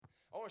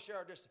to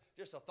share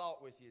just a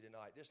thought with you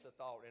tonight, just a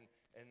thought, and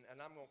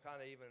I'm going to kind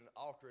of even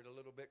alter it a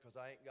little bit because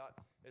I ain't got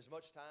as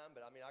much time,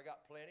 but I mean I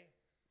got plenty.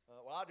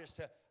 I just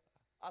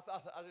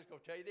going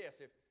to tell you this: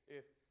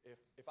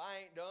 if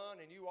I ain't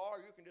done and you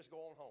are, you can just go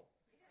on home.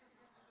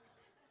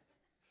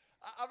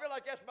 I feel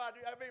like that'd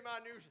be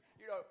my news.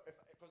 You know,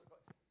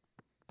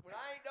 when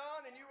I ain't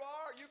done and you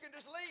are, you can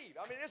just leave.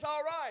 I mean, it's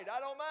all right. I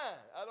don't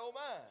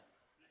mind.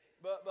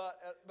 But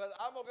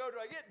I'm gonna go till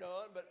I get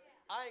done. But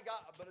I ain't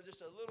got. But just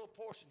a little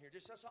portion here,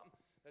 just something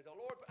that the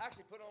Lord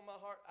actually put on my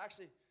heart.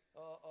 Actually,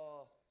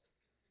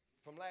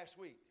 from last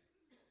week.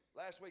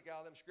 Last week,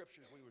 out of them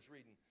scriptures we was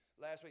reading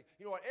last week.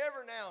 You know what?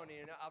 Every now and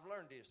then, I've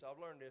learned this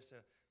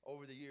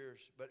over the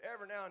years. But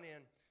every now and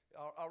then,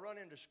 I'll run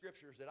into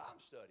scriptures that I'm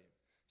studying.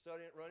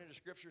 Run into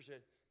scriptures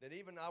that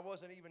even I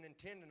wasn't even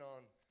intending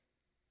on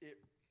it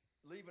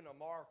leaving a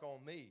mark on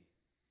me.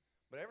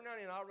 But every now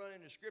and then I'll run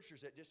into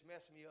scriptures that just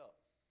mess me up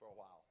for a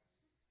while.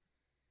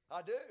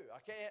 I do. I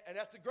can't, and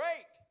that's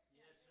great.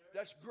 Yes, sir.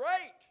 That's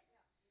great.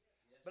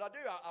 But I do.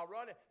 I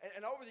run it,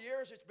 and over the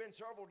years it's been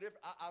several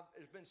different.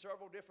 It's been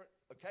several different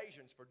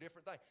occasions for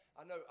different things.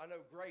 I know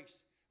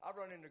grace. I've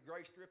run into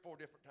grace 3 or 4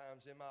 different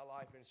times in my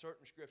life in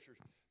certain scriptures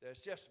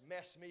that's just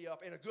messed me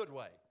up in a good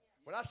way.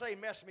 When I say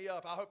mess me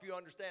up, I hope you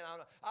understand.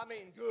 I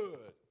mean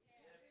good.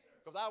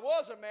 Because I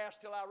was a mess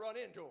till I run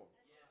into them.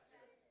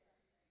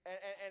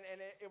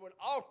 And it would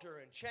alter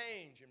and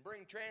change and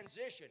bring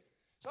transition.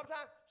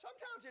 Sometimes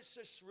it's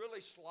just really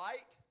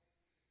slight.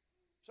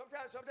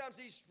 Sometimes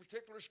these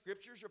particular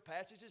scriptures or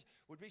passages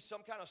would be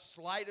some kind of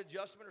slight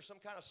adjustment or some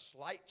kind of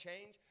slight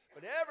change.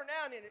 But every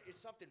now and then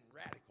it's something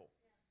radical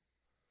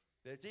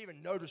that's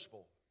even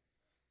noticeable.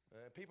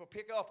 People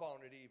pick up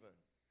on it even.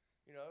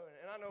 You know,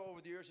 and I know over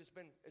the years it's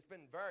been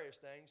various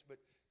things, but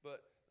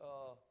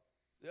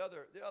the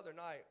other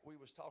night we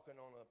was talking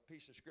on a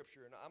piece of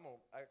scripture, and I'm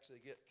gonna actually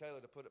get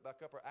Kayla to put it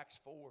back up. Or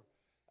Acts 4.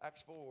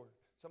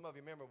 Some of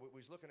you remember we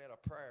was looking at a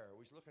prayer.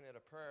 We was looking at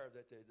a prayer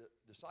that the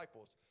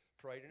disciples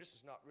prayed, and this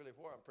is not really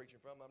where I'm preaching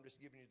from. I'm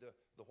just giving you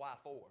the why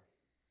for.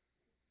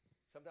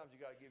 Sometimes you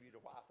got to give you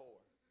the why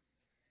for.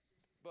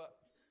 But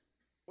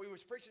we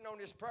was preaching on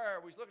this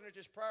prayer. We was looking at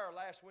this prayer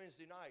last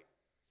Wednesday night.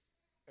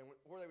 And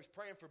where they was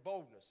praying for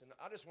boldness. And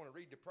I just want to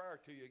read the prayer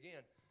to you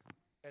again.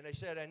 And they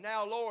said, "And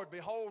now, Lord,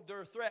 behold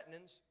their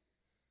threatenings,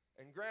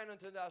 and grant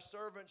unto thy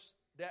servants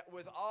that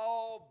with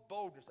all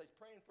boldness," they was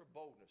praying for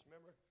boldness,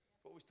 remember?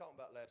 What we was talking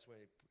about last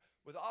week.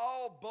 "With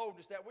all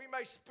boldness, that we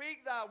may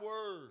speak thy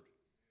word."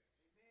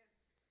 Amen.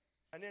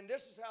 And then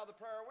this is how the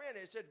prayer went.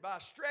 It said, "By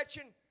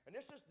stretching," and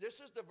this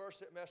is the verse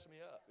that messed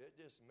me up. It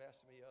just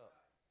messed me up.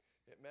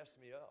 It messed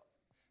me up.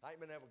 I ain't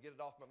been able to get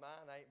it off my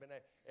mind.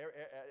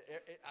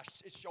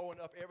 It's showing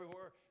up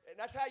everywhere. And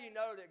that's how you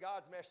know that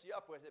God's messed you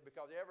up with it,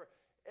 because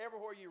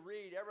everywhere you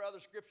read, every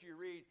other scripture you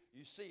read,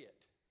 you see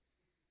it.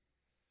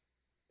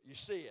 You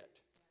see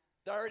it.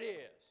 There it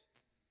is.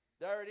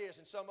 There it is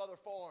in some other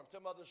form,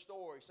 some other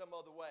story, some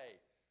other way.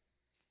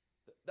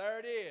 There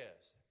it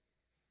is.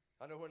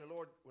 I know when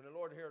the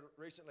Lord here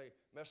recently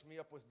messed me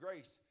up with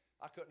grace,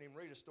 I couldn't even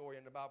read a story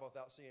in the Bible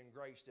without seeing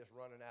grace just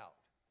running out.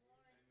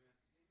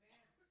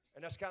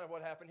 And that's kind of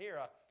what happened here.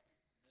 That's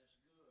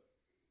good.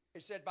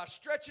 It said, "By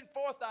stretching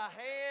forth thy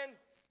hand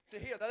to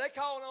heal." Now, they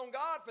calling on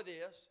God for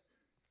this.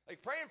 They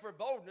praying for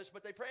boldness,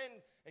 but they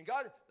praying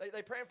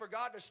for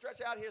God to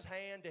stretch out his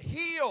hand to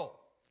heal.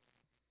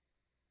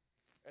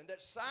 And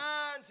that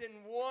signs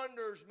and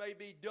wonders may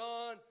be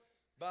done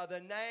by the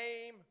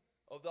name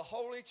of the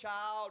Holy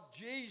Child,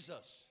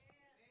 Jesus.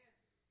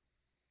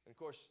 And, of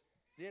course,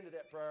 the end of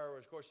that prayer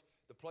was, of course,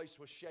 the place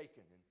was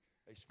shaken. And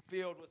they was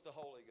filled with the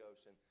Holy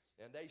Ghost.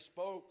 And they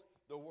spoke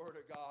the word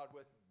of God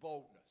with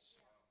boldness.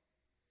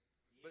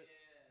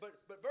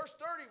 But verse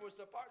 30 was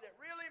the part that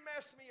really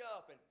messed me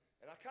up. And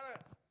I've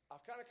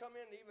kind of come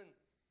in even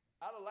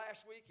out of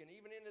last week and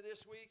even into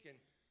this week. And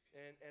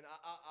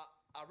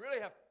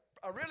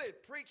I really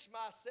preached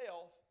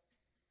myself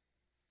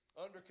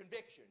under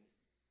conviction.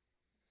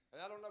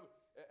 And I don't know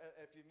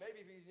if you've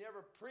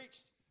never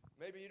preached,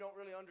 maybe you don't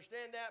really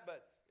understand that.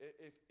 But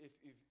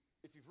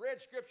if you've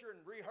read Scripture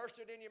and rehearsed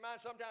it in your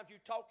mind, sometimes you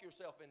talk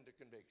yourself into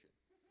conviction,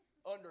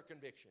 under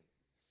conviction.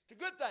 It's a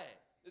good thing.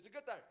 It's a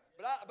good thing.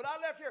 But I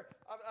left here.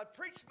 I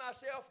preached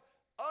myself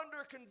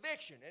under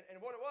conviction,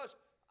 and what it was,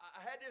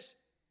 I had this.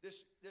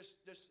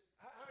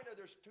 How many know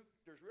there's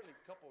really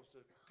a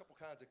couple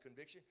kinds of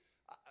conviction.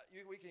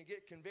 We can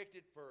get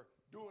convicted for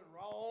doing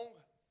wrong.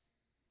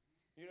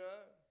 You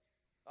know,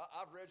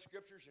 I've read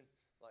scriptures and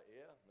like,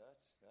 yeah,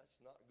 that's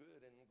not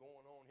good and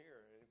going on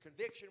here, and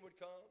conviction would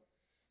come.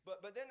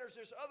 But then there's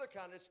this other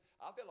kind of,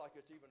 I feel like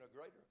it's even a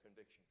greater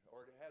conviction,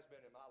 or it has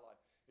been in my life.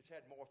 It's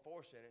had more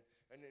force in it.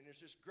 And then there's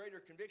this greater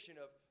conviction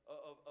of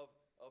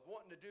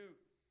wanting to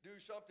do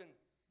something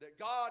that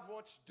God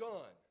wants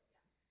done.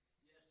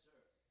 Yes, sir.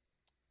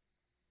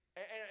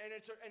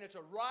 And it's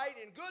a right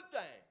and good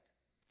thing.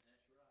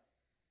 That's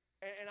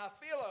right. And I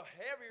feel a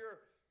heavier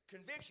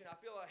conviction. I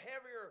feel a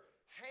heavier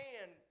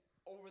hand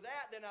over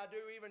that than I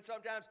do even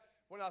sometimes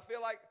when I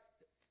feel like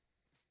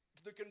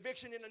the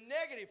conviction in a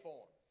negative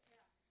form.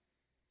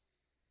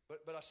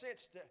 but I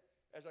sensed that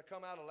as I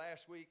come out of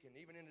last week and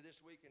even into this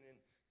week and in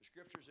the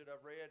scriptures that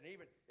I've read, and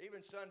even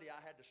Sunday,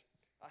 I had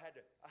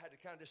to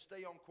kind of just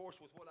stay on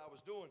course with what I was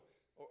doing,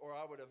 or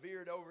I would have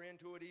veered over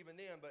into it even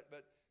then. But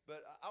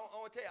I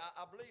want to tell you,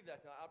 I believe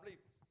that. I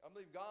believe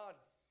God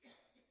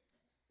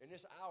in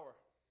this hour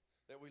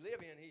that we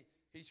live in,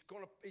 He's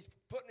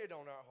putting it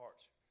on our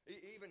hearts,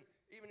 even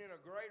in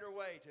a greater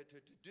way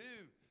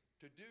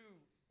to do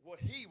what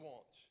He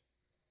wants,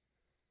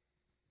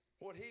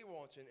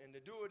 and to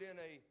do it in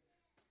a.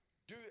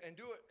 Do it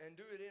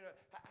in a.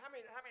 How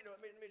many know?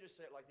 Let me just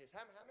say it like this.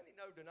 How many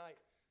know tonight?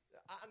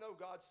 I know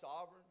God's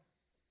sovereign.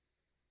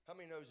 How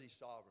many knows He's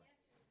sovereign?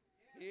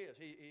 He is.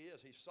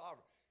 He's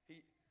sovereign.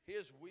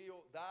 His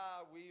will,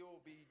 Thy will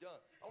be done.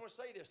 I want to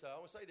say this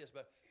though.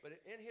 But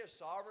in His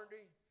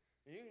sovereignty,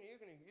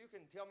 you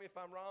can tell me if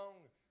I'm wrong,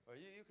 or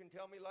you can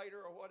tell me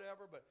later or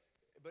whatever. But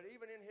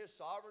even in His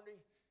sovereignty,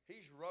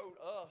 He's wrote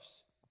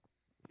us,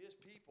 His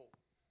people,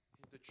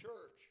 the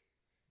church,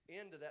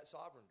 into that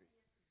sovereignty.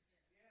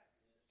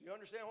 You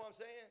understand what I'm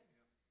saying?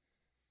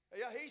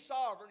 Yeah, He's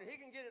sovereign.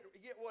 He can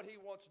get what He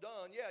wants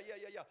done. Yeah.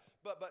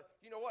 But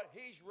you know what?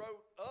 He's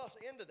wrote us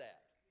into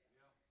that.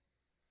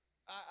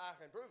 I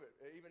can prove it,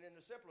 even in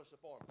the simplest of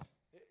form.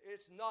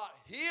 It's not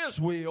His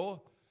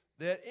will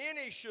that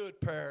any should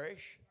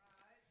perish,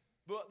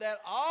 but that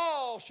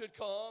all should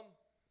come,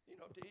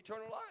 to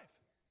eternal life.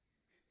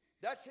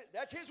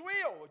 That's His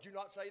will. Would you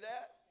not say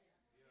that?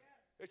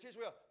 It's His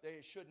will.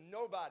 There should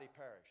nobody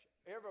perish.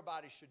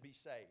 Everybody should be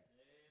saved.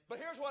 But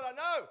here's what I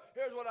know.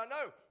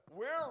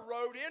 We're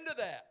wrote into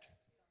that.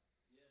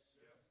 Yes,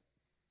 sir.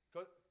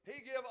 Because He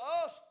gave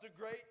us the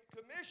Great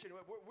Commission.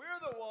 We're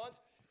the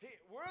ones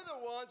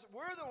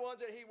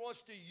that He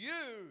wants to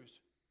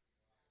use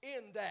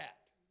in that.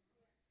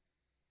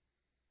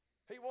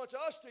 He wants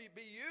us to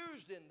be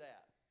used in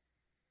that.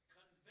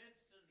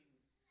 Convincingly.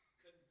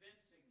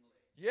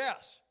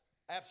 Yes,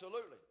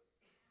 absolutely.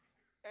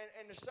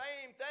 And the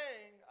same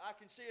thing, I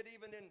can see it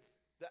even in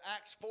the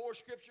Acts 4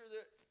 scripture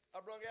that I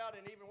brung out,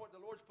 and even what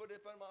the Lord's put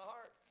up in my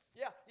heart.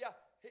 Yeah.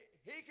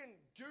 He can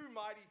do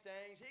mighty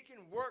things. He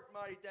can work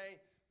mighty things.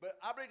 But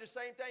I believe the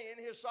same thing. In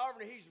His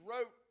sovereignty, He's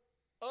wrote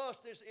us,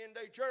 this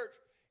end-day church,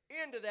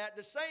 into that,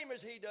 the same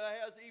as He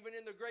does even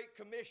in the Great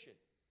Commission.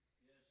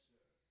 Yes, sir.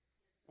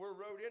 We're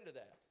wrote into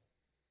that.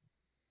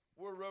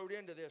 We're wrote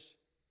into this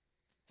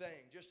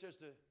thing, just as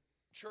the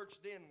church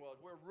then was.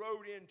 We're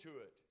wrote into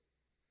it.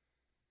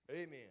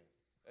 Amen.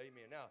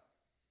 Now,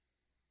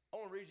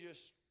 I want to read you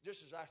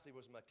this actually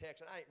was my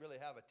text, and I ain't really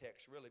have a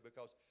text really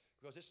because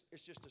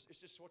it's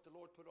just what the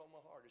Lord put on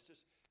my heart. It's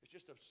just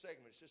a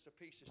segment. It's just a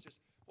piece. It's just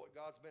what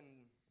God's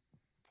been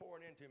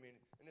pouring into me,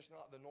 and it's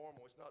not the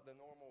normal. It's not the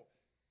normal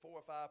 4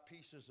 or 5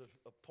 pieces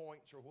of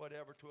points or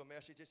whatever to a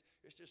message.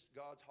 It's just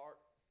God's heart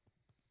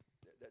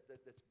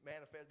that's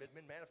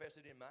been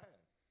manifested in mine.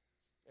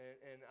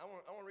 And I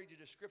want to read you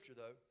this scripture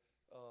though.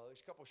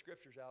 There's a couple of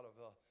scriptures out of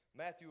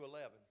Matthew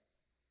 11.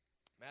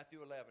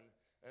 Matthew 11,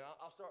 and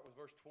I'll start with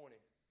verse 20.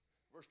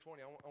 Verse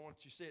 20, I want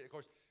you to see it. Of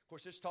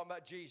course, this is talking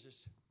about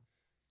Jesus.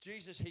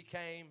 Jesus, He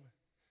came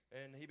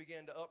and He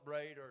began to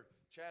upbraid or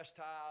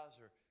chastise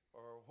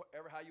or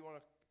whatever, how you want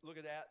to look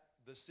at that,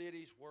 the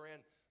cities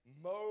wherein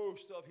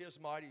most of His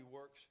mighty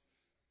works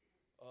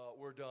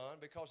were done,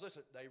 because,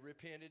 listen, they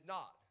repented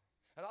not.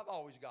 And I've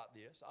always got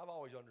this. I've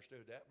always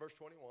understood that. Verse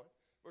 21.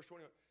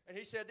 And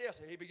He said this,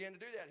 and He began to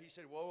do that. He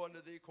said, woe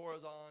unto thee,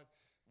 Chorazin,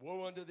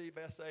 woe unto thee,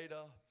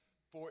 Bethsaida,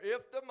 for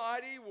if the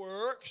mighty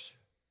works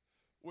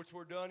which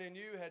were done in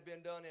you had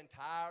been done in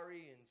Tyre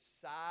and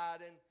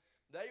Sidon,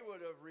 they would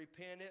have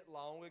repented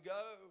long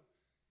ago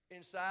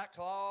in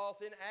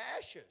sackcloth and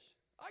ashes.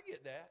 I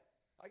get that.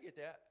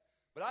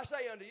 But I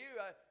say unto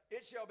you,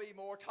 it shall be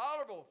more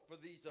tolerable for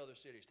these other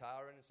cities,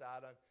 Tyre and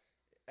Sidon,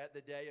 at the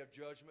day of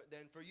judgment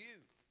than for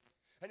you.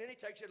 And then He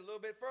takes it a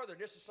little bit further.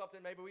 This is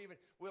something maybe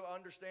we'll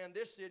understand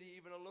this city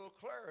even a little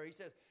clearer. He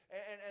says,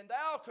 and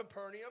thou,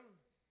 Capernaum,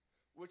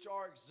 which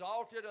are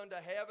exalted unto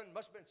heaven.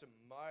 Must have been some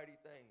mighty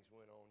things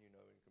went on, in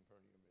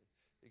Capernaum.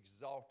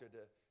 Exalted,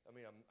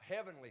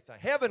 heavenly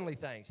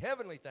things.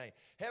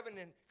 Heaven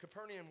in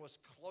Capernaum was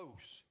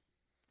close.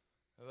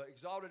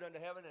 Exalted unto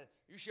heaven, and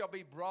you shall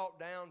be brought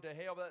down to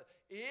hell. But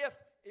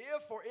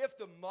if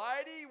the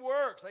mighty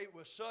works, there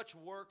was such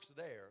works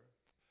there,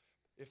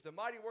 if the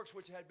mighty works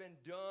which had been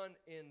done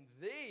in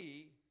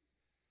thee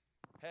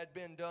had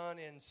been done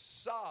in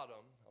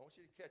Sodom, I want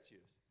you to catch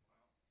this.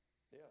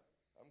 Yeah,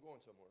 I'm going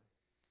somewhere.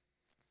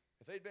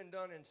 If they'd been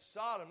done in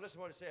Sodom, listen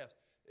to what it says.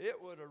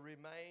 It would have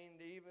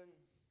remained even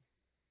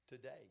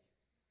today.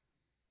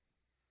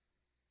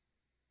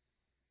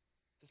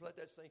 Just let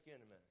that sink in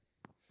a minute.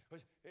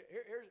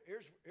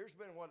 Here's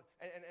been one,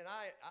 and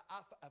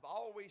I've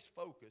always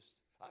focused.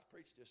 I've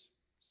preached this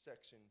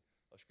section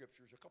of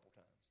scriptures a couple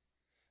times,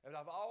 and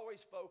I've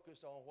always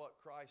focused on what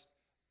Christ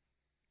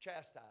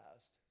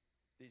chastised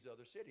these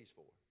other cities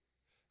for.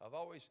 I've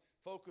always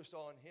focused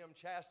on Him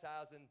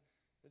chastising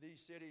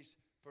these cities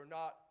for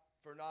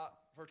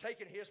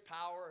taking His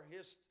power,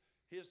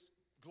 His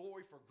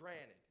glory for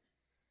granted.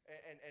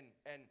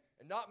 and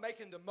not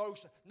making the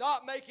most,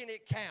 not making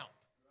it count.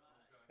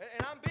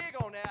 And I'm big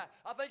on that.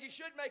 I think you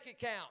should make it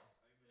count.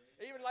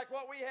 Even like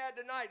what we had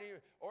tonight,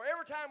 or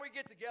every time we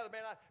get together,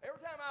 man,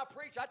 every time I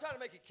preach, I try to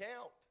make it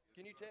count.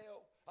 Can you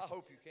tell? I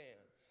hope you can.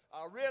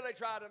 I really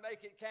try to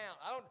make it count.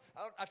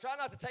 I try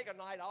not to take a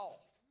night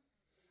off.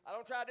 I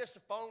don't try just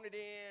to phone it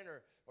in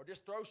or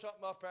just throw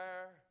something up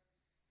there.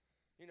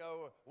 You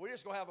know, we're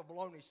just going to have a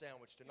bologna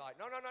sandwich tonight.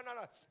 No.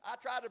 I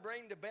try to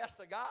bring the best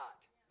of God.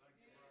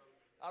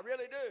 I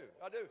really do.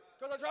 I do.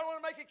 Because I want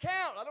to make it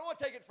count. I don't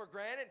want to take it for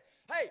granted.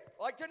 Hey,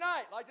 like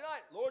tonight,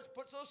 Lord's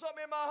put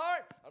something in my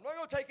heart. I'm not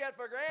going to take that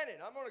for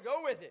granted. I'm going to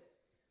go with it.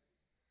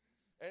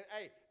 And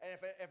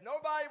if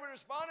nobody would have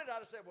responded,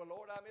 I'd have said, well,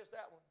 Lord, I missed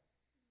that one.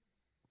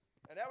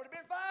 And that would have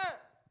been fine.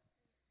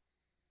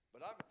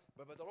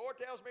 But the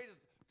Lord tells me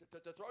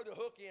to throw the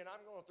hook in.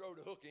 I'm going to throw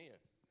the hook in.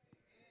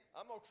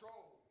 I'm going to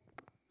troll.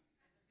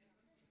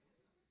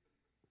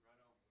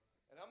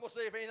 And I'm going to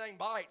see if anything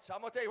bites.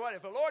 I'm going to tell you what,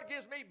 if the Lord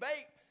gives me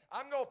bait,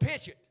 I'm going to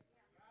pitch it.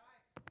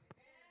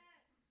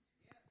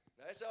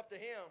 Now, it's up to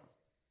Him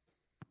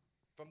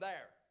from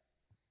there,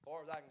 as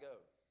far as I can go.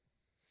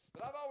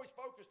 But I've always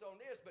focused on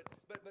this, but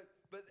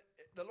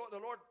the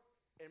Lord,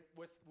 and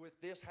with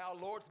this, how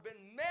Lord's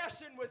been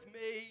messing with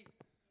me.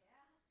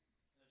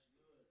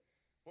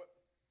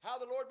 How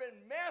the Lord been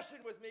messing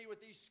with me with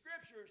these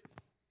scriptures.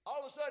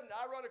 All of a sudden,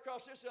 I run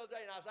across this the other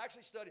day, and I was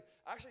actually studying,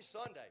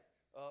 Sunday.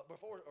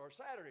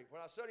 Saturday, when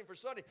I was studying for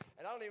Sunday,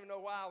 and I don't even know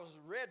why I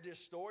read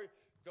this story,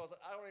 because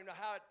I don't even know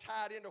how it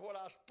tied into what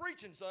I was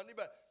preaching Sunday,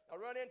 but I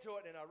run into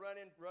it, and I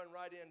run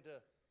right into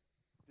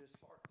this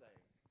heart thing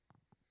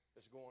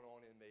that's going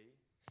on in me.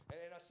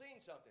 And I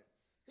seen something.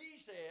 He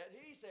said,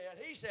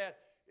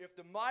 if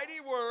the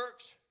mighty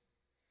works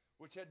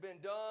which had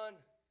been done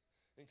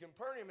in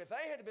Capernaum, if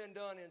they had been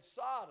done in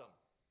Sodom,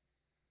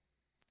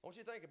 I want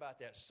you to think about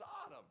that.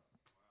 Sodom.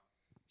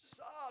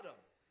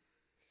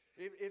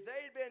 If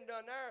they had been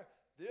done there,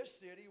 this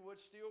city would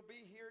still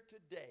be here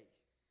today.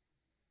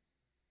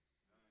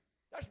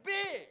 That's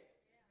big.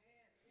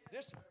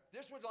 This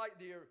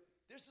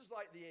is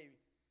like the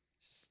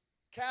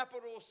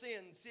capital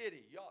sin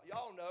city.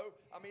 Y'all know.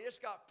 I mean, it's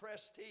got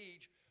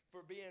prestige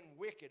for being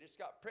wicked. It's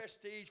got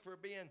prestige for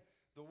being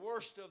the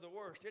worst of the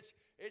worst.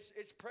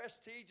 It's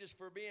prestigious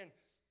for being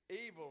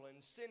evil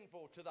and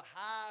sinful to the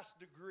highest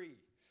degree.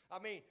 I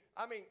mean,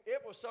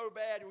 it was so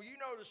bad. Well, you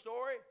know the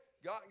story.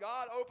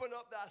 God opened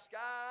up the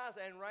skies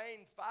and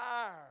rained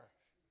fire,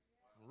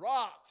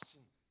 rocks,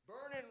 and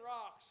burning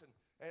rocks,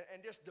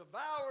 and just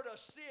devoured a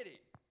city.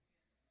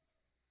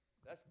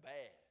 That's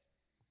bad.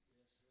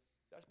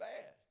 That's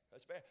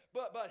bad.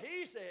 But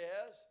he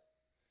said,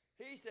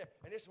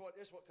 and this is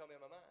what come in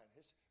my mind.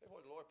 This is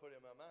what the Lord put in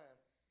my mind.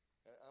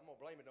 And I'm going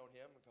to blame it on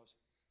Him because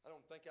I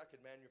don't think I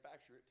could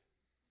manufacture it.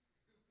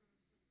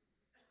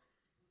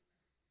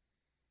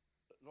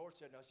 The Lord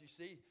said, now, you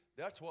see,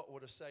 that's what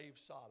would have saved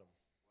Sodom.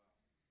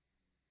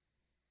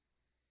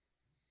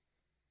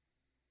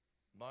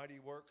 Mighty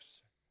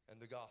works and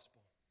the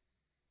gospel.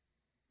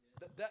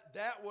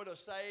 That would have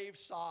saved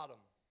Sodom.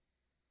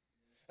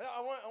 And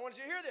I want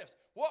you to hear this.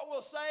 What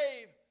will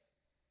save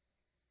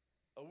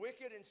a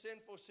wicked and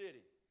sinful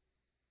city?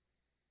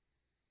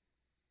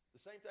 The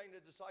same thing the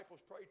disciples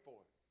prayed for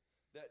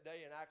that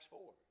day in Acts 4.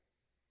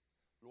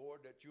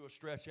 Lord, that you will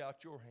stretch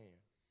out your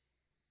hand.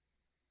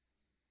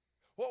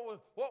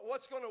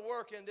 What's going to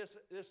work in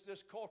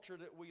this culture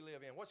that we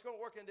live in? What's going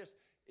to work in this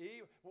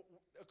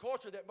a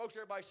culture that most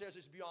everybody says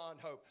is beyond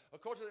hope? A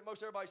culture that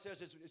most everybody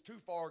says is too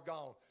far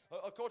gone?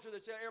 A culture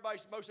that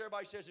most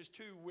everybody says is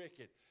too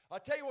wicked? I'll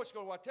tell you what's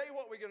going to. I'll tell you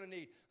what we're going to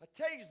need. I'll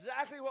tell you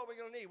exactly what we're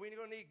going to need. We're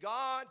going to need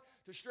God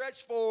to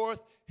stretch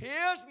forth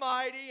His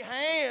mighty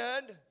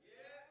hand.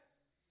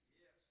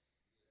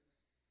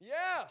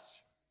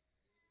 Yes.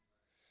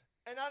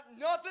 And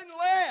nothing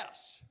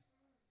less.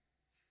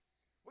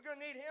 We're going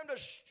to need Him to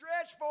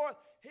stretch forth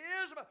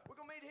His. We're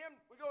going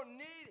to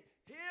need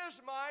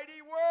His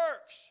mighty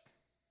works.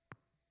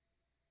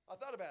 I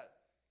thought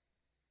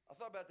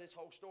about this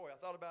whole story. I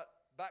thought about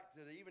back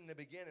to even the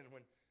beginning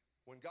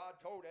when God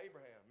told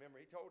Abraham. Remember,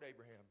 He told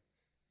Abraham.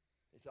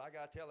 He said, I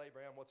got to tell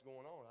Abraham what's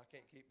going on. I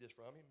can't keep this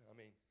from him. I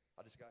mean,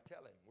 I just got to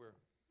tell him. We're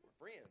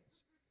friends.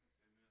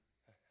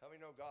 Amen. How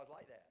many know God's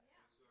like that?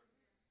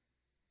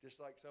 Just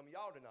like some of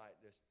y'all tonight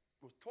that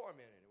was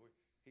tormented.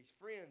 He's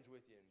friends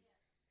with you.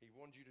 He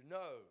wanted you to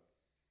know.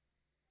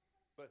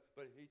 But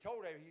he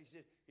told Abraham, he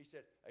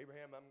said,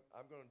 Abraham,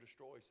 I'm going to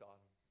destroy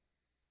Sodom.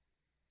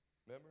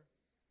 Remember?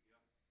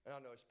 Yeah. And I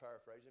know it's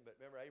paraphrasing, but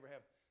remember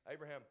Abraham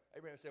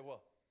said,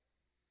 well,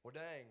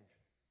 dang.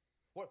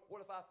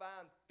 What if I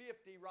find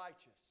 50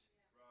 righteous?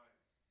 Right.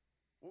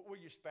 Will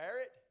you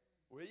spare it?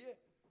 Will you?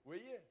 Will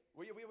you?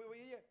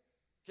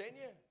 Can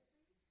you?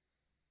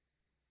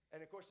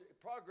 And of course, it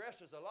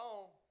progresses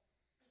along.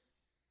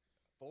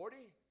 40?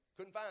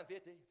 Couldn't find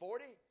 50.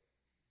 40?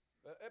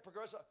 It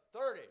progresses.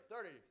 30.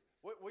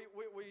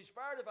 Will you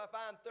spare it if I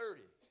find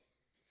 30?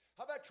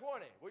 How about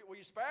 20? Will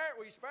you spare it?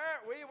 Will you spare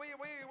it? Will you?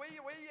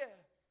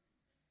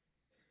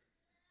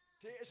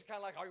 It's kind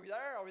of like, are we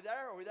there? Are we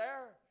there? Are we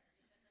there?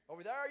 Are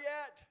we there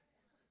yet?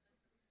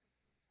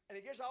 And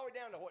it gets all the way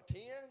down to what, 10?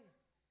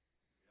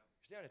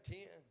 It's down to 10.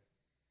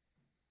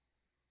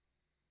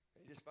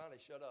 And he just finally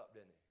shut up,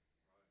 didn't he?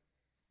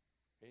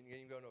 He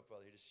didn't even go no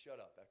further. He just shut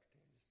up after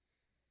 10.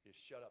 Just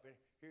shut up. And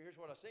here's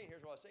what I've seen.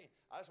 Here's what I've seen.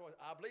 I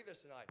believe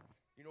this tonight.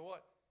 You know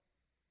what?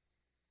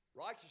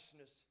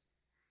 Righteousness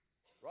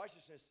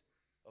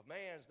of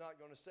man is not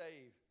going to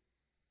save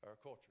our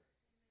culture.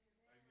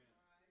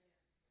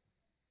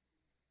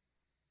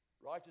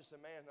 Righteousness of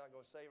man is not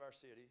going to save our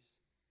cities.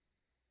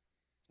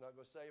 It's not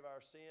going to save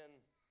our sin,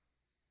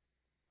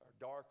 our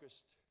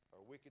darkest,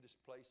 our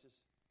wickedest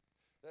places.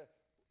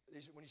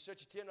 When you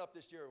set your tent up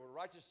this year, well,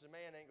 righteousness of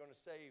man ain't going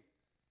to save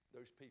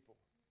those people.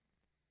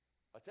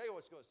 I'll tell you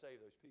what's going to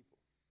save those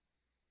people.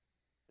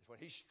 It's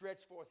when he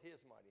stretched forth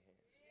his mighty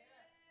hand.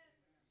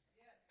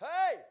 Yes.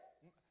 Hey!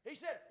 He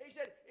said,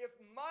 if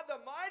the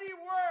mighty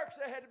works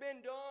that had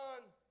been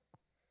done,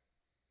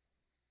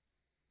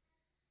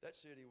 that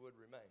city would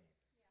remain.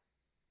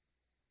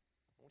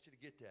 I want you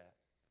to get that.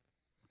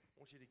 I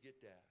want you to get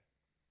that.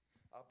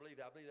 I believe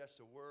that's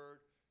the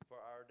word for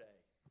our day.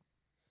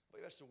 I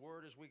believe that's the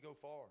word as we go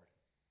forward.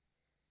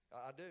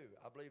 I do.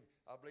 I believe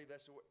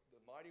that's the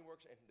mighty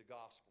works and the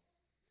gospel.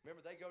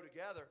 Remember, they go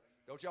together.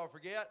 Don't y'all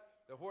forget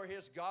that where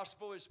his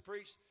gospel is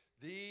preached,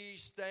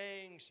 these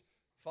things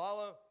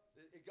follow.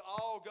 It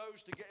all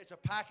goes together. It's a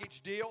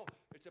package deal.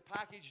 It's a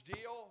package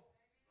deal.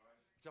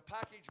 It's a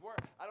package work.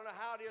 I don't know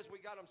how it is we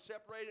got them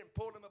separated and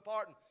pulled them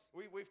apart. And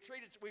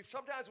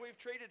sometimes we've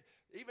treated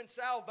even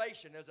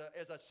salvation as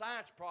a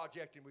science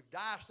project, and we've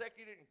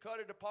dissected it and cut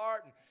it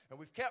apart, and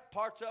we've kept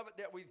parts of it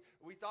that we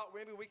thought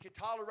maybe we could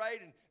tolerate,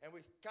 and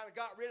we've kind of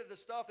got rid of the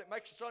stuff that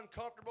makes us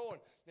uncomfortable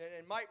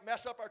and might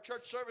mess up our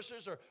church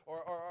services or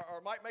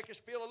might make us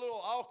feel a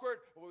little awkward.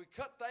 We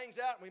cut things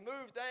out and we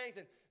move things,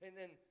 and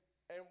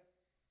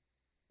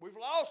we've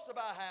lost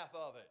about half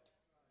of it.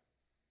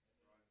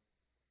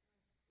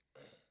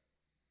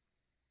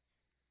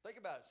 Think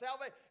about it.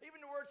 Salvation,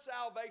 even the word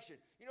salvation.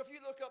 You know, if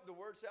you look up the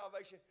word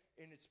salvation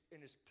in its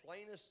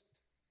plainest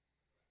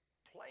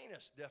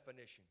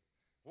definition,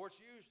 where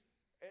it's used,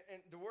 and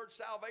the word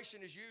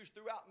salvation is used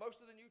throughout most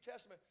of the New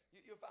Testament,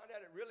 you'll find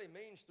out it really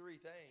means three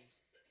things.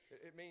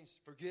 It means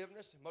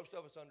forgiveness. Most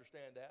of us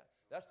understand that.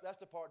 That's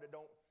the part that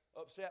don't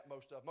upset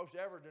most of. Most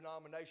every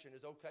denomination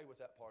is okay with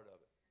that part of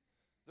it.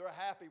 They're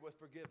happy with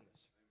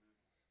forgiveness.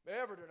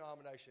 Every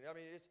denomination. I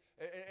mean,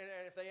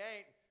 and if they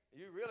ain't,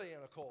 you're really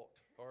in a cult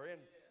or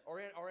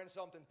in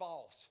something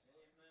false.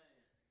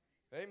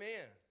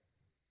 Amen.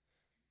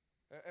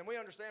 And we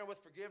understand with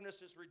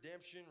forgiveness is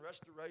redemption,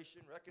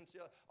 restoration,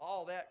 reconciliation.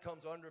 All that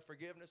comes under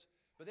forgiveness.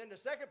 But then the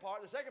second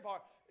part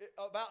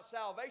about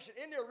salvation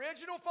in the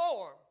original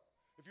form,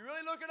 if you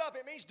really look it up,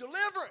 it means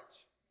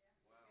deliverance.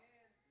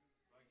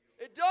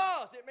 It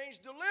does. It means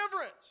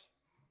deliverance.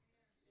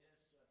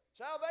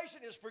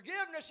 Salvation is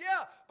forgiveness,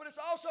 yeah, but it's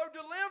also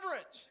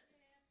deliverance.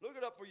 Look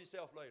it up for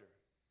yourself later.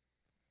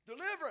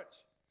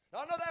 Deliverance. Now,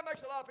 I know that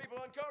makes a lot of people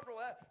uncomfortable.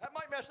 That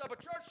might mess up a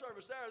church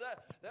service there.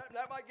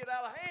 That might get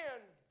out of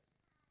hand.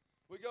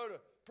 We go to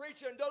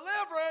preaching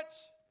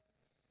deliverance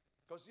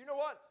because you know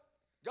what?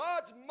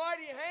 God's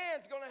mighty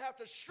hand's going to have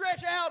to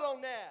stretch out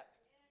on that.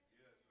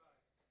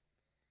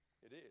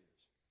 It is.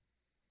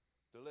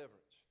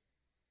 Deliverance.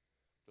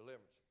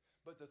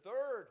 But the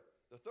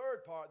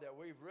third part that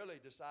we've really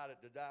decided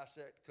to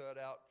dissect, cut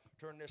out,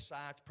 turn this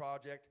science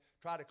project,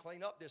 try to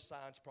clean up this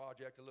science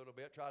project a little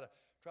bit, try to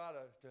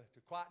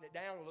quieten it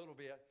down a little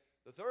bit.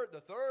 The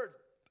third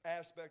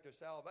aspect of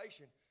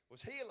salvation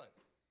was healing,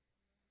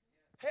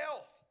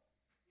 health,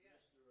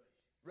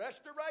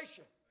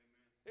 restoration.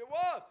 It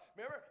was.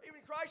 Remember,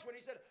 even Christ, when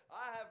he said,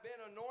 I have been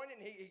anointed,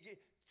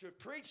 to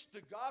preach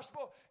the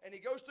gospel, and he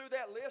goes through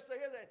that list of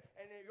his,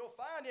 and you'll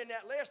find in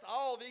that list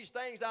all these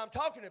things I'm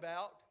talking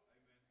about.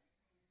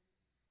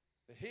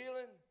 The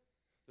healing,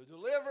 the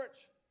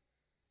deliverance,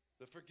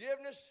 the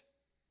forgiveness.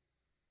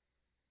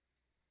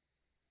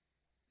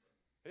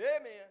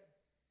 Amen.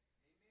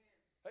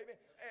 And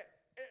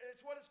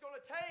it's what it's going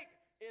to take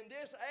in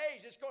this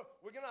age.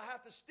 We're going to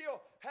have to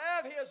still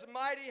have his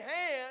mighty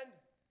hand,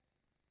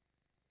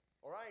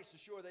 or I ain't so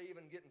sure they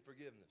even getting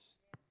forgiveness.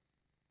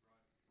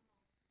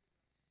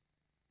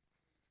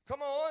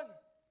 Come on.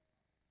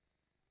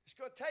 It's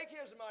going to take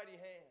his mighty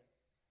hand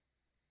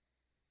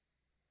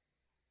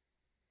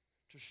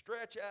to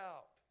stretch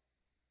out.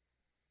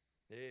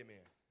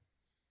 Amen.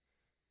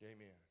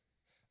 Amen.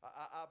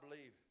 I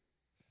believe.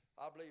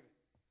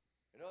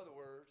 In other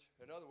words,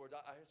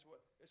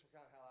 it's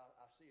kind of how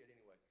I see it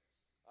anyway.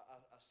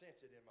 I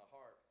sense it in my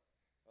heart.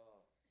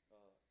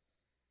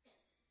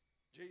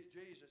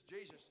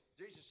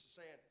 Jesus is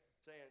saying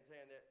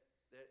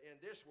that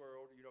in this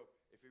world, you know,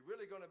 if it's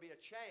really going to be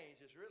a change,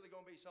 it's really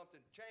going to be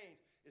something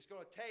change. It's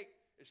going to take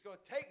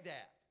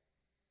that.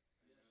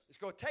 It's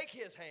going to take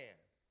his hand.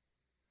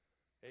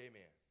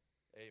 Amen.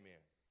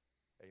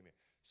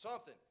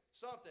 Something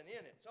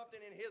in it,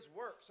 something in his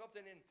work,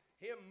 something in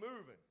him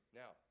moving.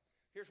 Now,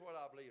 here's what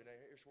I believe, and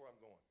here's where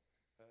I'm going.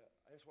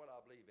 Here's what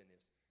I believe in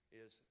this,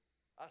 is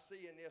I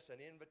see in this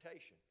an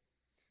invitation.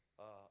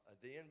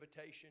 The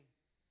invitation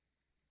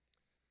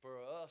for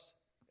us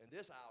in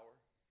this hour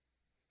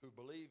who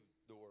believe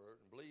the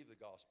word and believe the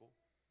gospel.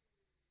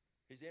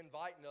 He's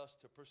inviting us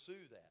to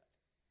pursue that.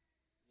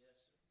 Yes,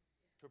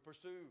 sir. To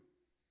pursue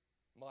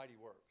mighty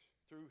works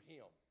through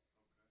Him.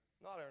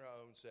 Okay. Not in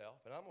our own self,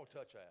 and I'm going to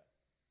touch that.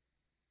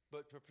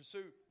 But to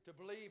pursue, to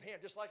believe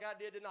Him, just like I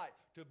did tonight,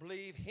 to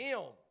believe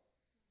Him.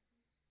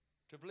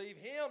 To believe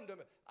Him.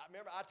 I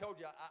remember I told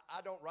you,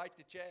 I don't write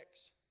the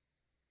checks.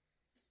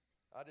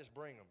 I just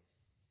bring them.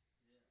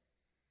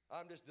 Yeah.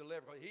 I'm just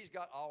delivering. He's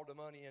got all the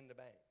money in the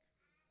bank.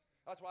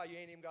 That's why you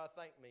ain't even got to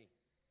thank me.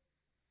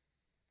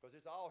 Because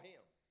it's all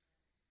Him.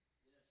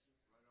 Yes, sir.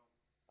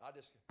 Right on. I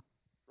just,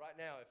 right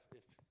now,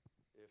 if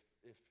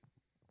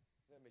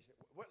let me see.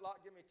 Whitlock,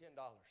 give me $10.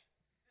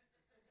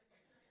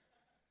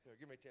 Here,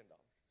 give me $10.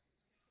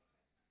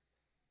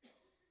 Here,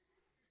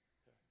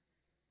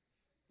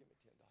 give me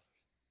 $10.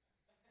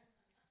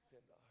 $10.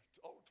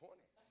 Oh, 20.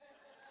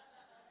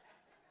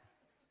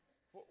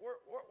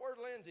 Where's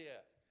Lindsay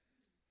at?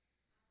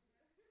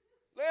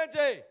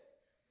 Lindsay!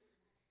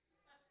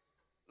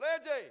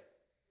 Lindsay!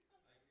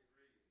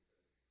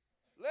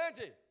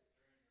 Lindsay!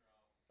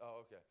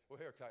 Oh, okay. Well,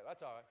 here, Caitlin.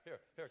 That's all right.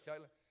 Here,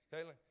 Caitlin.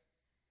 Caitlin.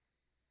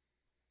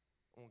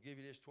 I'm going to give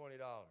you this $20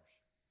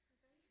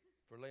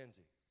 for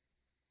Lindsay.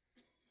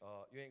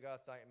 You ain't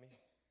got to thank me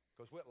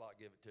because Whitlock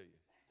give it to you.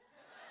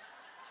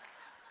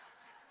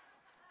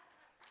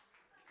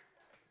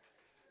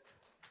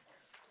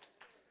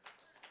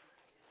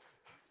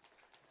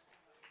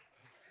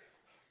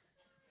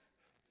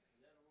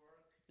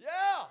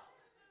 Yeah.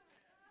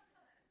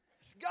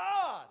 It's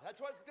God.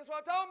 That's what I'm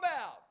talking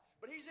about.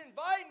 But He's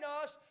inviting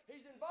us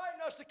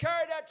to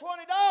carry that $20.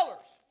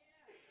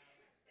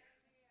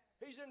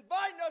 He's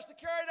inviting us to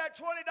carry that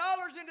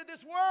 $20 into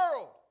this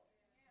world.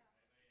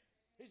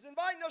 He's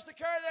inviting us to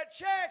carry that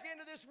check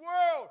into this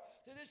world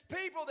to these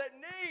people that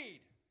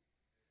need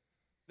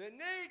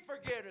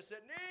forgiveness,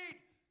 that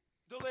need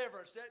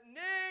deliverance, that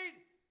need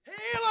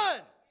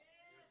healing.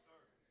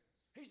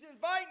 He's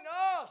inviting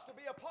us to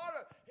be a part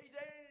of.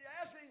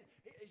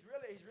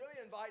 He's really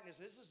inviting us.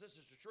 This is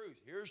the truth.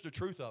 Here's the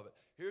truth of it.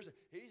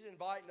 He's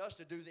inviting us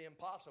to do the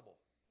impossible.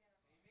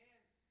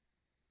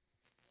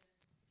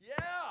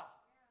 Yeah.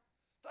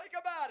 Think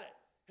about it.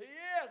 He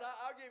is.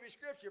 I'll give you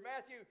scripture.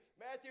 Matthew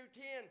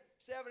 10,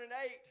 7 and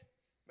 8.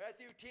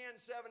 Matthew 10,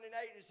 7 and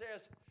 8. It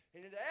says,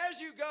 and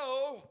as you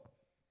go,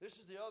 this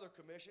is the other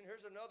commission.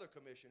 Here's another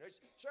commission. There's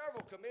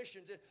several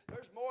commissions.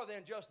 There's more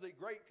than just the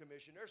Great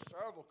Commission. There's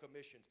several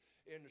commissions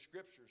in the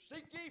Scriptures.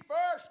 Seek ye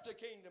first the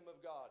kingdom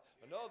of God.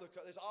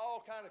 There's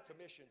all kind of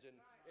commissions in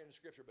the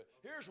Scripture. But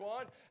here's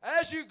one.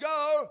 As you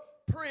go,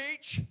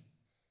 preach,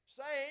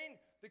 saying,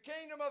 the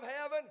kingdom of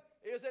heaven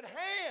is at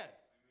hand.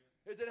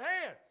 Is at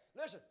hand.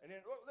 Listen, and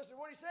then listen to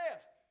what he says.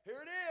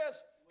 Here it is.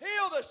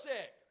 Heal the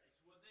sick.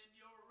 It's within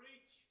your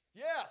reach.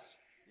 Yes.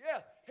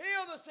 Yes.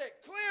 Heal the sick.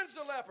 Cleanse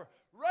the leper.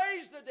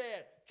 Raise the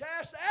dead.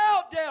 Cast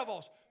out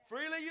devils.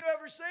 Freely you have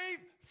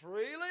received,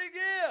 freely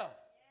give.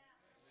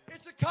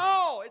 It's a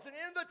call. It's an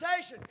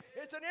invitation.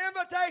 It's an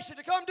invitation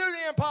to come do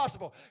the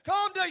impossible.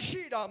 Come to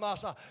Shida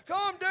Masa.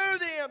 Come do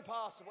the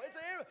impossible. It's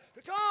an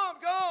invitation.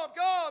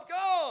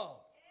 Come.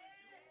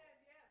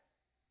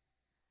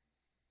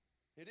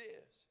 It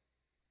is.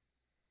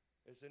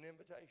 It's an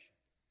invitation.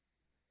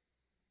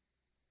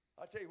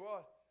 I tell you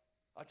what.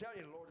 I tell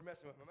you, the Lord is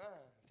messing with my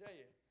mind. I tell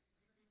you.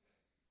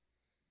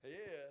 He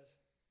is.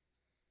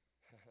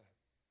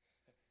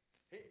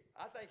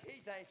 I think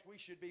He thinks we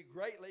should be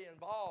greatly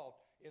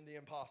involved in the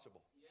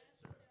impossible. Yes,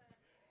 sir.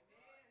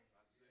 Amen.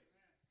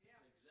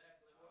 That's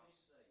exactly what He's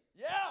saying.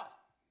 Yeah.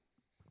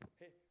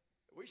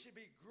 We should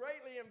be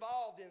greatly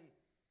involved in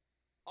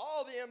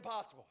all the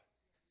impossible.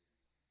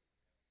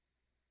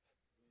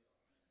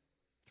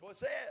 That's what it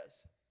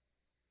says.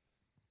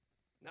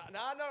 Now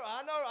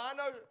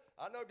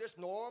I know just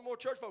normal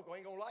church folk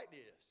ain't gonna like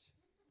this.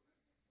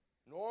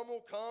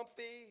 Normal,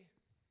 comfy,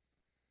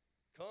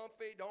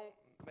 don't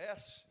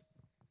mess.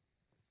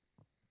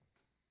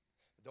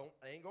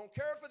 Ain't gonna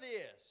care for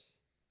this.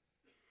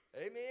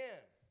 Amen.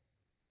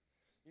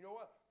 You know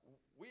what?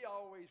 We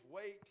always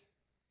wait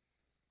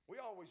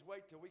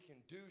till we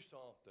can do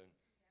something.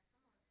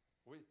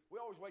 We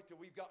always wait till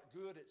we've got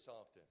good at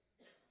something.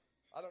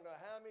 I don't know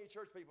how many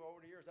church people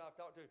over the years I've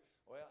talked to.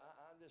 Well,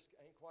 I just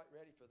ain't quite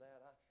ready for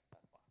that.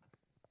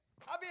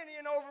 I've been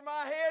in over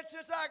my head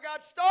since I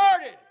got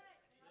started.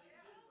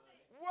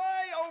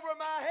 Way over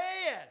my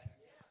head.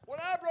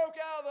 When I broke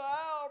out of the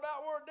aisle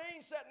about where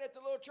Dean's sitting at the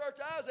little church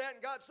I was at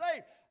and got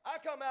saved, I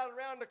come out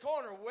around the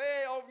corner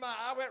way over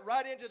I went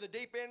right into the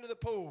deep end of the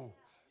pool.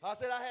 I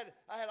said I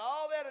had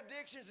all that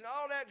addictions and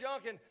all that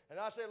junk, and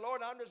I said, Lord,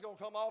 I'm just going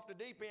to come off the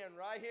deep end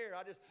right here.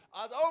 I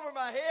was over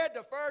my head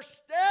the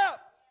first step.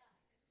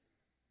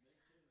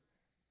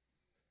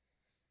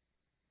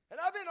 And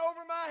I've been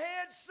over my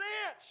head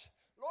since.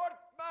 Lord,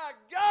 my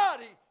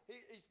God, he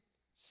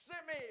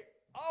sent me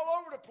all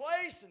over the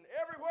place and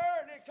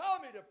everywhere, and then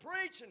called me to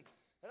preach. And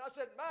I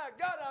said, my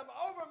God, I'm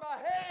over my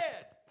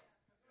head.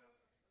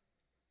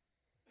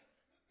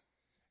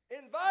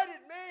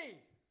 invited me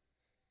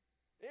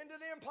into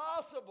the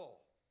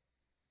impossible.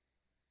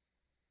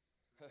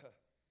 Glory.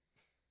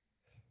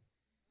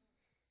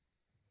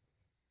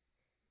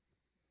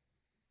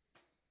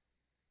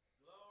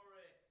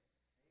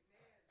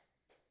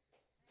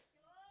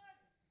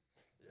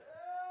 Yeah.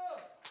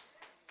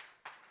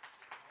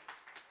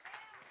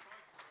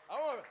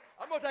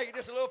 I'm going to take it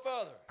just a little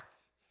further.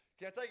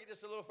 Can I take it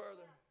just a little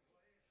further?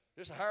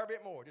 Just a hair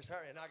bit more. Just a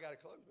hair, and I got to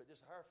close, but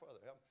just a hair further.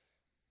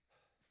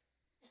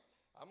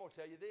 I'm going to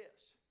tell you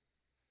this.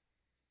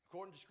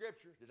 According to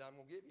Scripture that I'm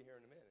going to give you here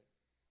in a minute,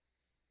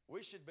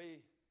 we should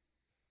be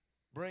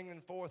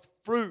bringing forth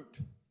fruit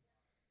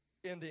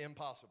in the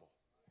impossible.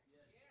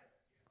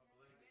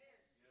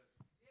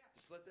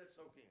 Just let that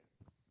soak in.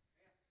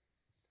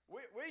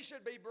 We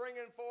should be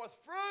bringing forth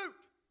fruit.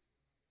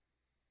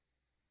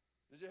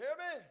 Did you hear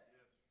me?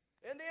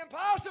 In the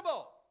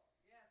impossible.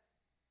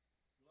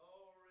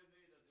 Glory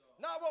be to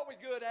God. Not what we're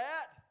good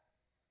at.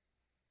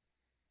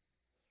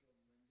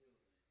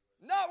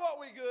 Not what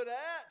we're good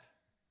at.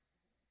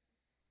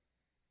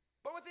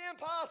 But with the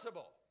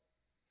impossible.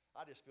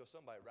 I just feel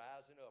somebody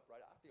rising up,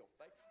 right? I feel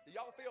faith. Do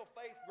y'all feel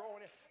faith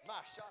growing in?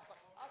 My shop.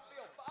 I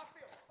feel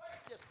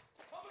faith just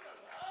coming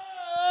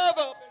alive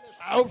up in this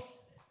house.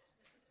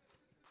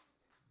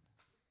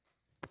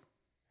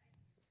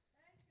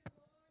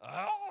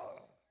 Oh.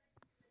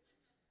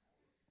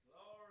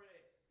 Glory.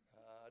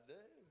 I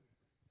do.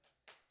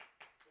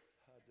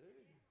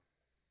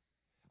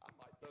 I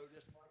might throw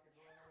this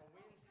microphone on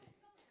Wednesday.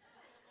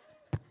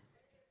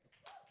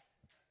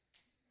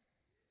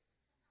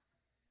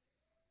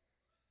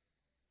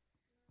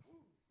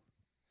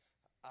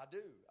 I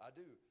do.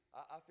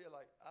 I feel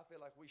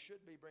like we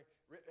should be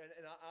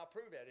and I'll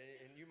prove that.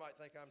 And you might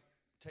think I'm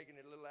taking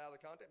it a little out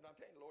of the context, but I'm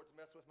telling you, the Lord's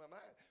messed with my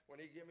mind.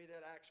 When He gave me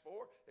that Acts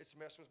 4, it's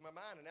messed with my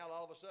mind, and now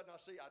all of a sudden I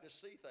just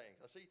see things.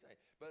 But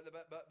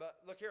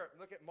look here.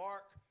 Look at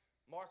Mark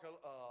 11,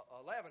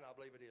 I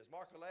believe it is.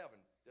 Mark 11.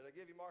 Did I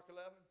give you Mark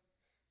 11?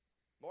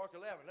 Mark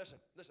 11.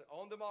 Listen.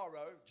 On the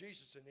morrow,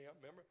 Jesus and them,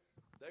 remember,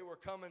 they were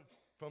coming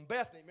from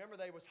Bethany. Remember,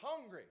 they was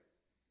hungry.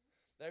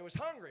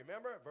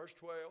 Remember, verse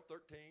 12,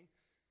 13.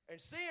 And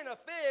seeing a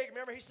fig,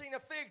 remember, he seen a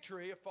fig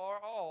tree afar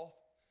off,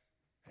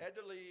 had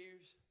the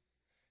leaves.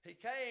 He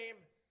came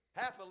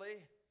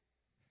happily,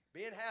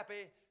 being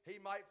happy, he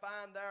might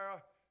find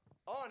there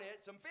on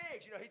it some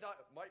figs. He thought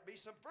it might be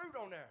some fruit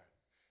on there.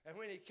 And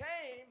when he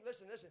came,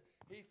 listen,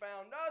 he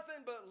found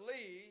nothing but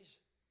leaves.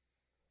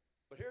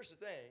 But here's the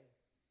thing.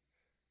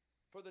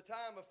 For the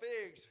time of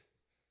figs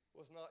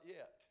was not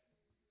yet.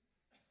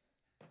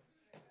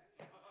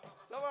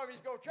 Some of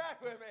you's going to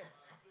track with me.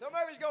 Some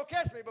of you's going to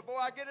catch me before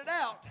I get it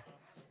out.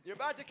 You're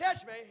about to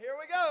catch me. Here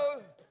we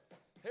go.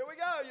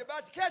 You're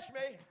about to catch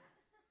me.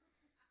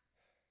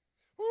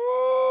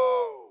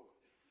 Woo!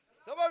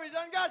 Some of you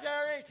done got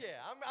there, ain't you?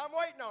 I'm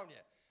waiting on you.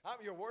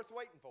 You're worth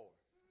waiting for.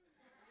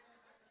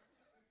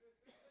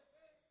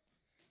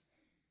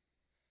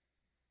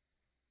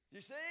 You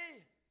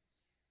see?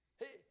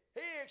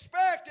 He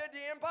expected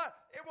the empire.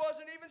 It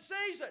wasn't even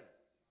season.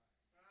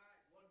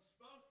 Wasn't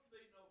supposed to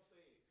be no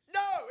figs.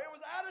 No, it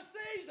was out of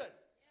season.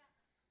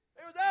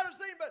 It was out of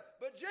season.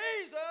 But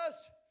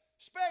Jesus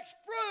expects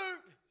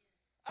fruit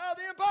out of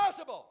the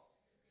impossible.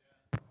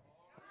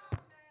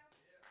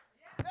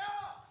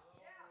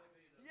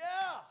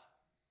 Yeah.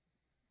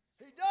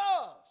 He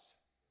does.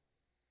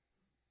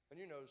 And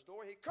you know the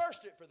story. He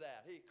cursed it for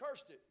that. He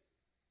cursed it.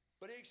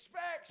 But he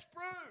expects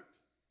fruit.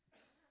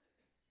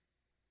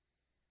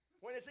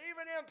 When it's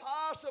even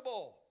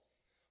impossible.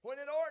 When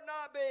it ought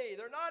not be.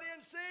 They're not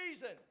in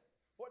season.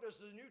 What does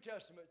the New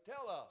Testament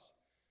tell us?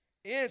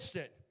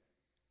 Instant.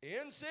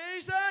 In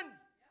season.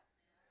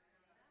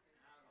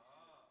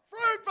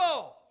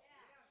 Fruitful.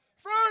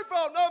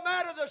 Fruitful no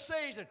matter the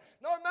season.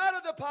 No matter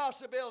the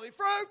possibility.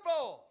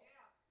 Fruitful.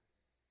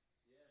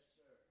 Yes,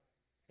 sir.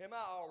 Am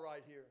I all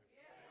right here?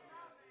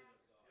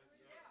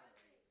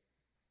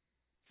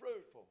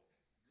 Fruitful.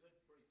 Good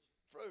preaching.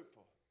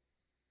 Fruitful.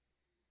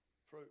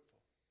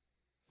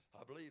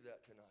 I believe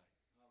that tonight.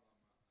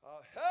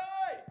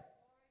 Hey!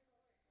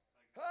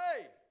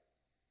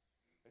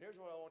 And here's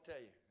what I want to tell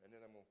you. And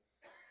then I'm going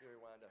to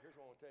wind up. Here's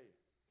what I want to tell you.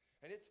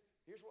 And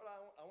here's what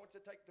I want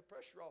to take the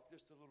pressure off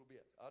just a little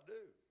bit. I do.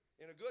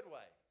 In a good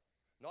way.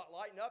 Not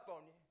lighten up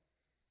on you.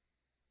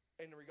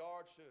 In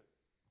regards to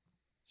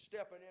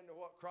stepping into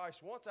what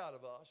Christ wants out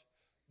of us.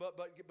 But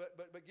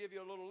give you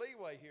a little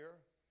leeway here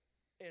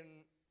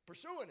in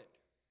pursuing it.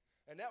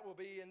 And that will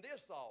be in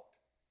this thought.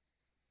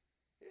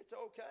 It's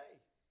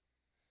okay.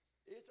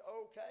 It's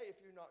okay if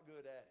you're not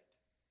good at it.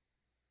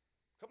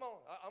 Come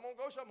on, I'm going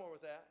to go somewhere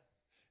with that.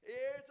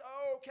 It's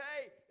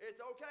okay. It's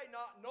okay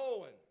not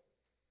knowing.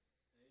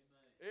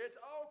 Amen. It's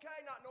okay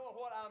not knowing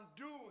what I'm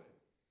doing.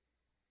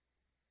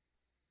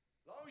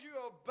 As long as you're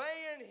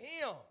obeying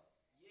Him.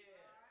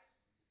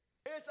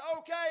 Yes. It's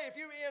okay if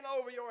you in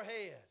over your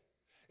head.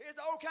 It's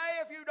okay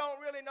if you don't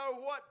really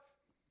know what's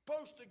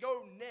supposed to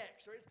go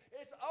next.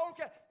 It's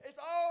okay. It's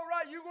all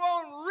right. You go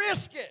on,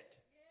 risk it.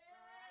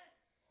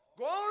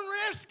 Go on,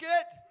 risk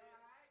it.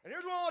 And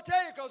here's what I want to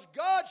tell you, because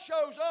God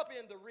shows up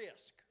in the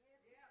risk.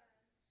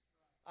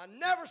 I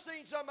never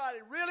seen somebody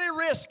really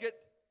risk it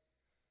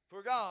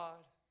for God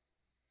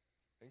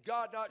and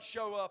God not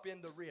show up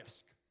in the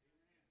risk.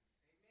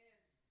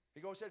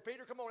 He goes and said,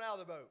 Peter, come on out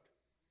of the boat.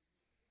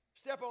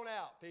 Step on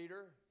out,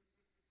 Peter.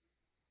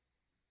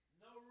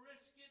 No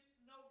risk it,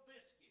 no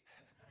biscuit.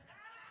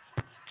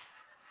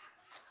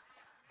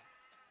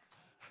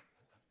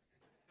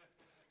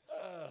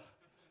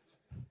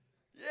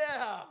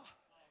 Yeah.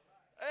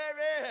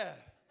 Amen.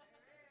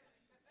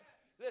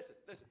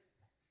 Listen.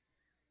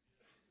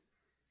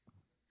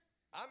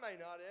 I may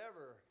not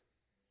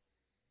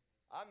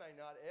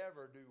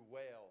ever do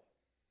well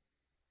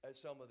at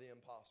some of the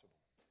impossible.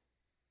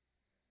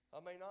 I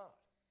may not.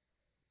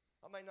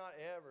 I may not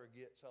ever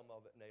get some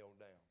of it nailed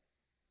down.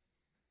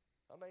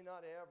 I may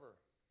not ever.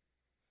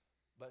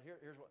 But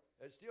here's what.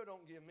 It still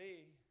don't give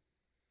me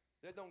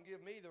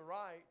the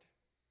right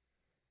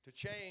to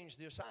change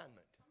the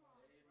assignment.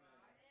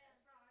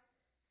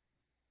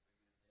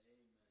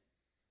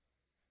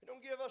 It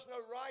don't give us no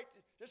right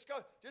just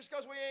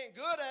because we ain't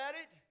good at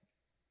it.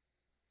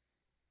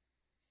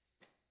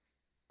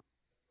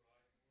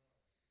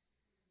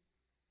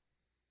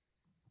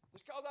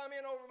 Just because I'm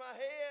in over my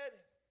head.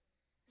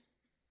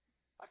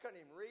 I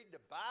couldn't even read the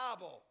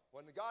Bible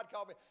when God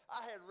called me.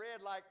 I had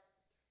read like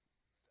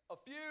a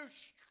few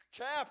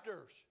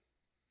chapters.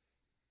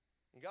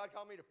 And God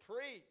called me to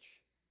preach.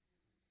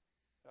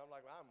 And I'm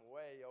like, well, I'm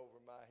way over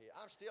my head.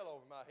 I'm still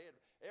over my head.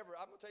 I'm going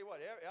to tell you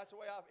what, that's the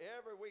way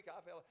every week I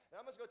feel. And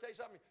I'm just going to tell you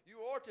something.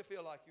 You ought to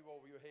feel like you're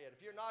over your head.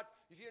 If you're not,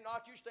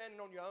 you're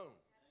standing on your own.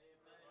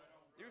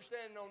 You're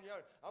standing on your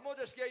own. I'm going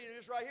to just get you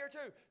this right here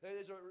too.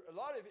 There's a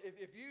lot of,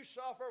 if you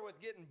suffer with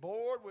getting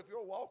bored with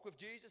your walk with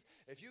Jesus,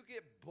 if you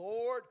get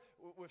bored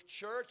with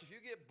church, if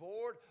you get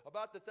bored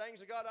about the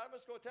things of God, I'm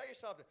just going to tell you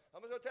something.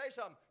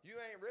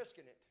 You ain't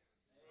risking it.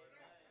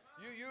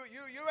 You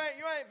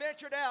ain't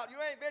ventured out.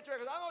 You ain't ventured out.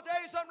 Because I'm going to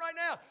tell you something right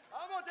now.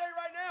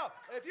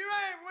 If you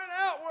ain't went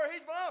out where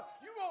he's belong,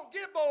 you won't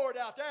get bored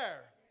out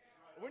there.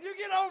 When you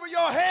get over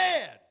your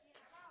head,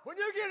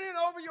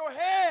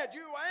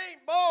 you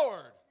ain't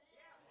bored.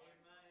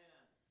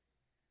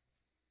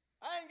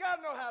 I ain't got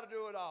to know how to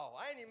do it all.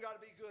 I ain't even got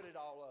to be good at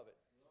all of it.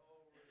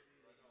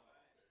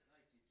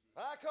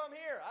 I come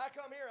here. I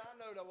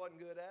know I wasn't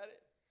good at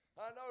it.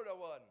 I know I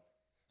wasn't.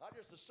 I'm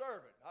just a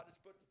servant. I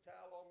just put the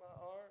towel on my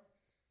arm.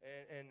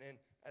 And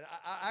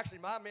I actually,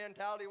 my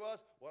mentality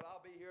was, well,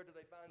 I'll be here till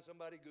they find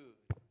somebody good.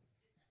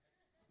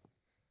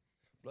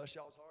 Bless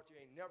y'all's heart, you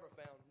ain't never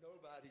found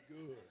nobody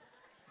good.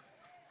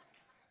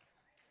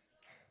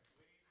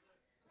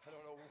 I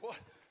don't know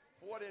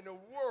what in the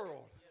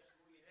world.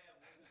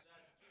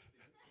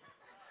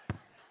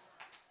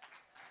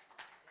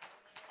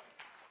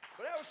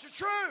 But that was the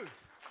truth.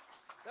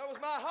 That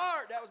was my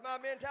heart. That was my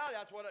mentality.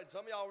 That's what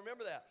some of y'all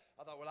remember that.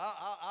 I thought, well,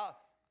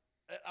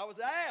 I was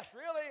asked,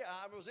 really.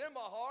 I was in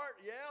my heart,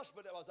 yes,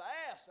 but I was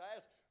asked,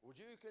 would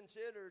you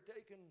consider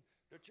taking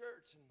the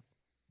church? And,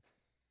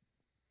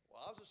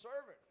 well, I was a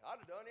servant.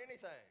 I'd have done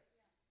anything.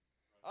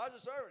 I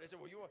was a servant. They said,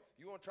 well, you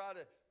want to try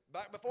to,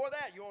 back before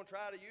that, you want to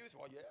try the youth?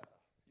 Well, yeah.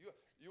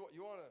 You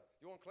want to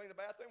clean the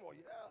bathroom? Well,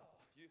 yeah.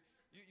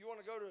 You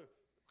want to go to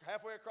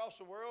halfway across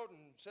the world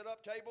and set up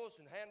tables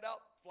and hand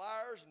out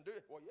flyers and do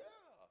it? Well, yeah.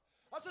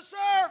 I was a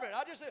servant.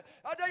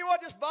 I tell you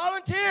what, just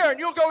volunteer and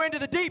you'll go into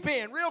the deep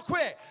end real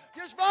quick.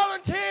 Just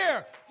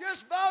volunteer,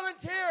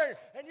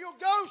 and you'll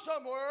go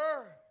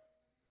somewhere.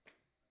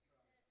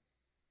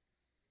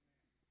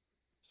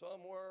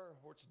 Somewhere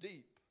where it's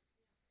deep.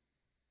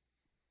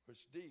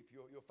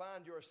 You'll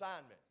find your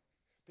assignment.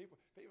 People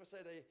say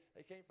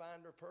they can't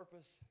find their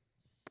purpose.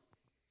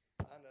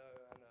 I know.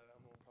 I'm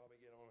going to probably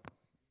get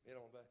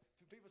on that.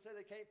 People say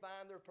they can't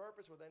find their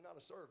purpose. Well, they're not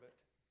a servant.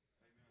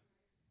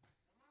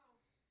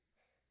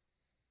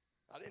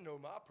 I didn't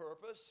know my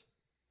purpose.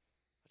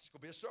 I'm just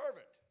going to be a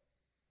servant.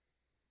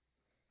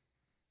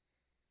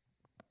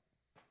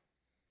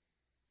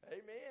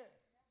 Amen.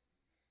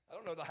 I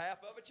don't know the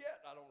half of it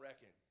yet, I don't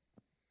reckon.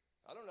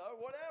 I don't know,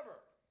 whatever.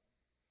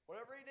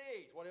 Whatever he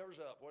needs, whatever's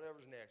up,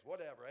 whatever's next,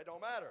 whatever. It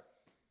don't matter.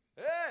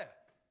 Yeah.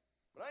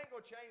 But I ain't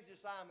going to change the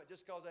assignment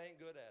just because I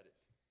ain't good at it.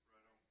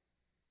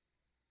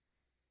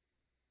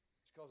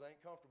 Just because I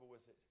ain't comfortable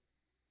with it.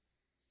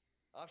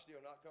 I'm still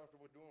not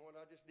comfortable with doing what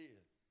I just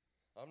did.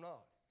 I'm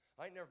not.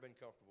 I ain't never been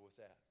comfortable with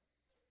that.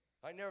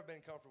 I ain't never been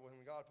comfortable when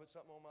God put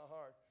something on my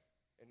heart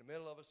in the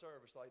middle of a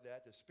service like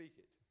that to speak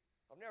it.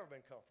 I've never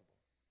been comfortable.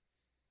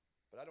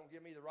 But that don't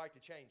give me the right to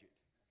change it.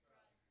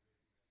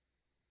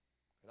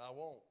 And I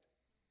won't.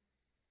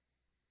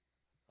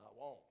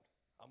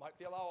 I might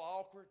feel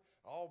all awkward,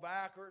 all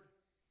backward.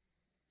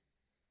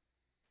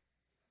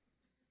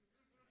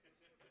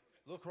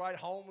 Look right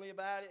homely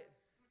about it.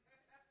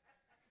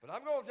 But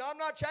I'm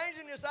not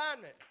changing the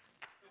assignment.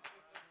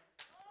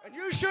 And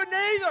you shouldn't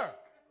either.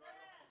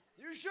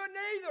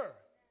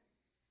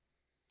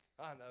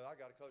 I know, I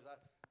got to close. I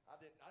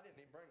didn't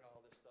even bring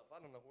all this stuff. I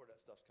don't know where that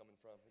stuff's coming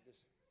from.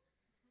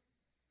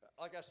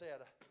 Like I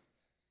said,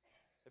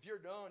 if you're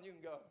done, you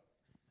can go.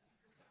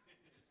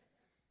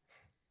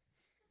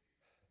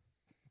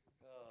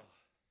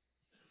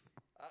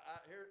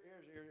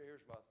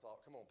 my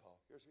thought. Come on, Paul.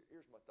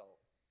 Here's my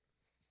thought.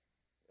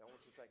 I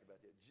want you to think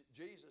about that.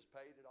 Jesus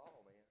paid it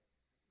all, man.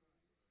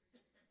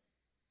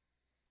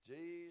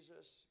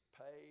 Jesus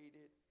paid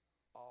it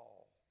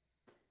all.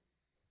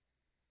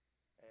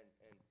 And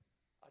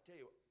I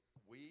tell you,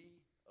 we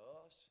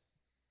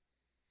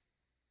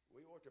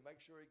ought to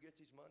make sure he gets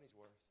his money's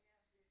worth.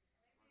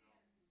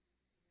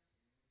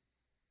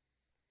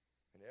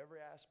 In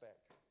every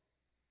aspect.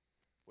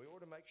 We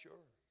ought to make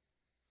sure.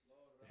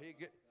 He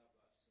get.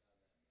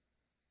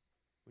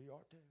 We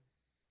ought to.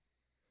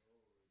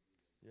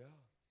 Yeah.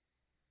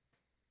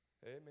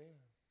 Amen.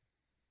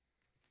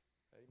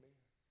 Amen.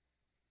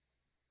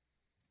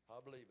 I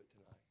believe it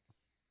tonight.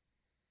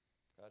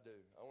 I do.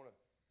 I want to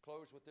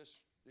close with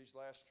these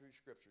last two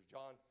scriptures.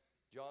 John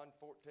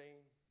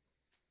 14,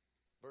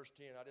 verse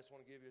 10. I just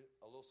want to give you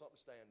a little something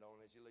to stand on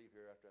as you leave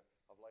here after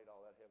I've laid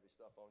all that heavy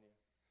stuff on you.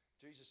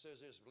 Jesus says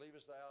this,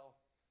 believest thou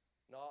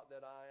not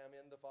that I am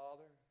in the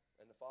Father,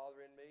 and the Father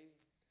in me?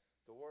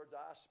 The words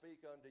I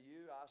speak unto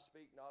you, I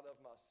speak not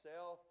of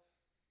myself,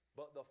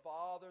 but the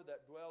Father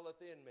that dwelleth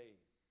in me.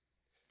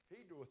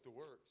 He doeth the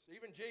works.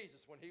 Even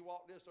Jesus, when he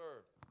walked this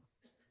earth,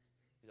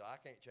 he said, I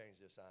can't change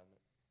the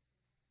assignment.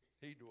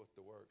 He doeth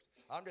the works.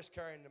 I'm just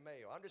carrying the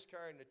mail. I'm just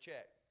carrying the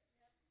check.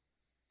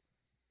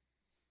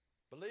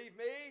 Believe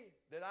me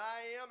that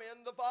I am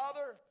in the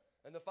Father,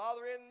 and the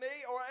Father in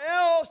me, or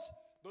else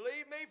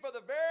believe me for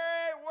the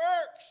very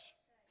works'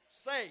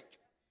 sake.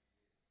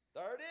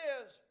 There it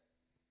is.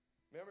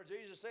 Remember,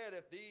 Jesus said,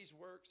 if these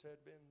works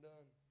had been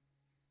done,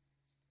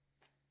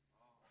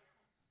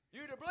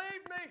 you'd have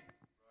believed me.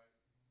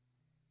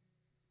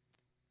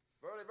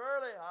 Verily,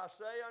 verily, I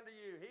say unto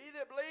you, he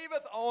that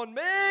believeth on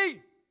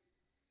me,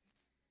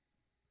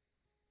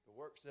 the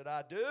works that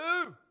I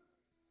do,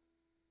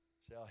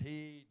 shall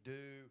he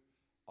do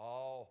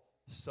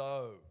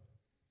also.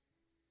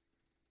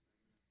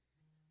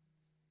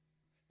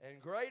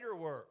 And greater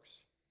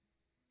works.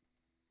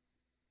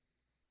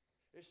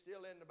 It's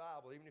still in the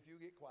Bible, even if you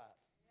get quiet.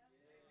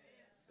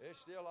 It's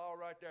still all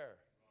right there.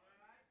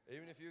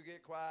 Even if you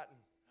get quiet.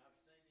 I've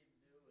seen him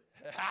do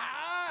it.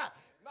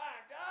 My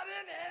God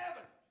in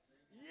heaven.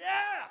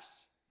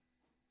 Yes.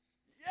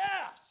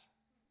 Yes.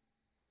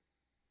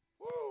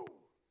 Woo.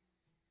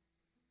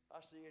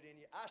 I see it in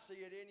you. I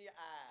see it in your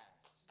eyes.